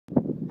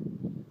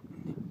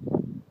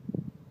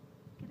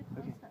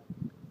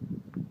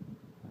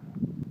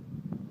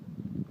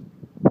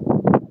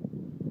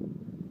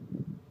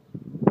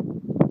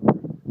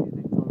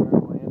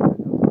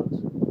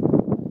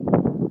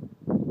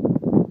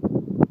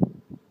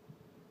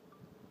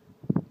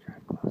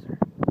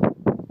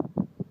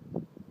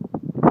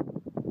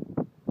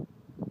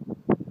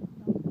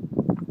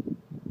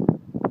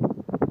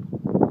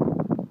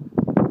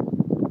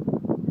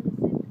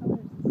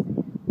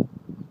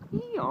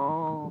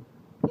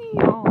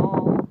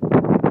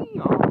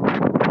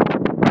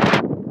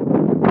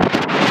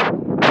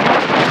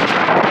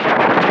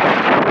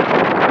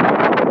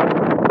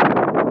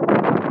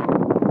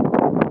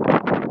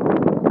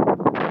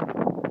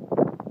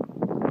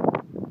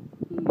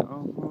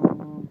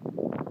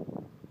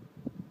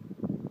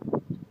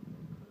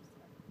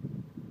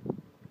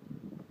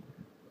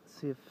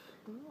see if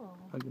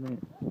I'm gonna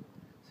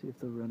see if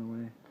they'll run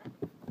away.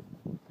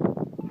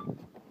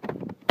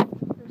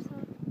 They're so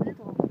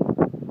little.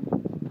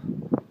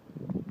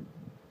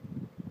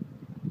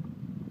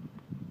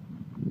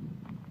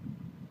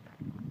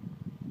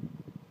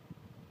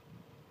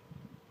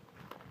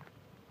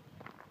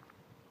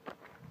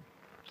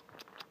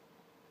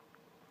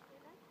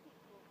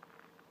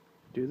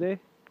 Do they?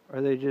 Or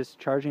are they just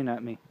charging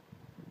at me?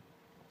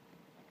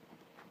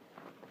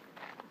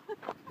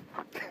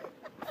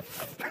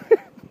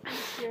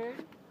 Scared?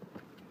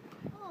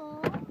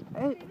 Aww.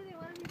 Hey. Maybe they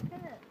want to be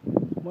pet.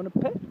 Want a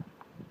pet?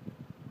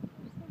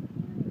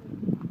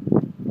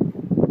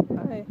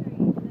 Hi.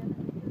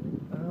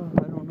 Oh, I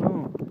don't know.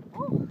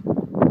 Oh.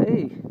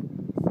 Hey.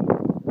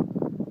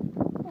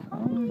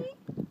 Hi.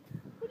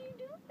 What are you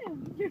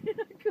doing? You're in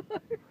a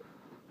car.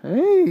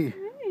 Hey.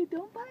 Hey,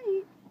 don't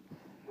bite.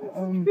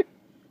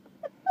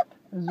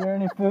 Is there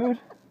any food?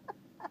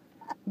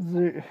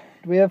 Do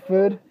we have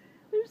food?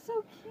 They're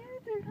so cute.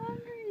 They're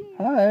hungry.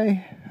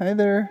 Hi. Hi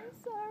there. I'm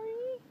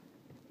sorry.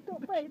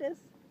 Don't bite us.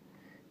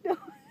 No.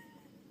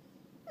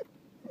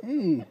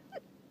 Hey.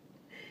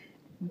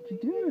 What you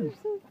doing?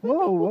 So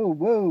Whoa, whoa,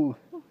 whoa.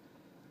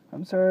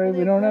 I'm sorry,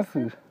 we don't have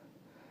aggressive?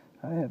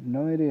 food. I have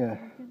no idea.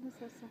 Oh my goodness,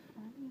 that's so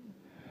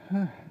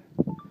funny.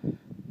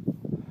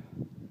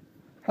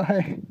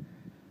 Hi.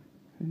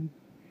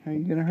 Are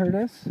you gonna hurt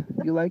us?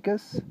 You like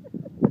us?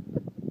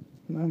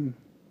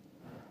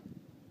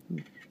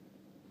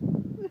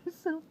 They're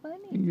so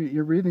funny.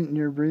 You're breathing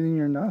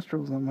your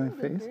nostrils on my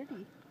face.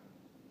 Dirty.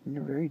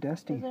 You're very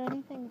dusty. Is there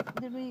anything?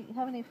 Did we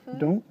have any food?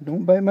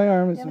 Don't bite my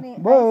arm. Do you have any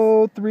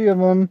Whoa, 3 of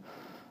them.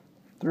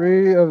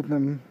 3 of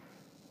them.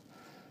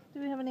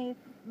 Do we have any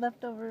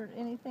leftover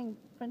anything?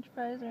 French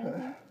fries or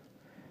anything?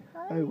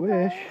 Hi, I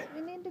wish. guys.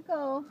 We need to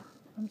go.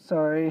 I'm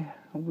sorry.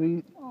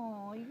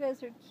 Oh, you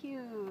guys are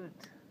cute.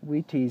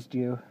 We teased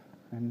you,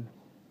 and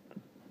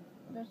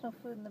There's no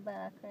food in the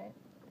back, right?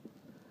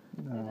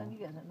 no.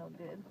 You guys are no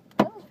good.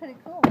 That was pretty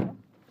cool.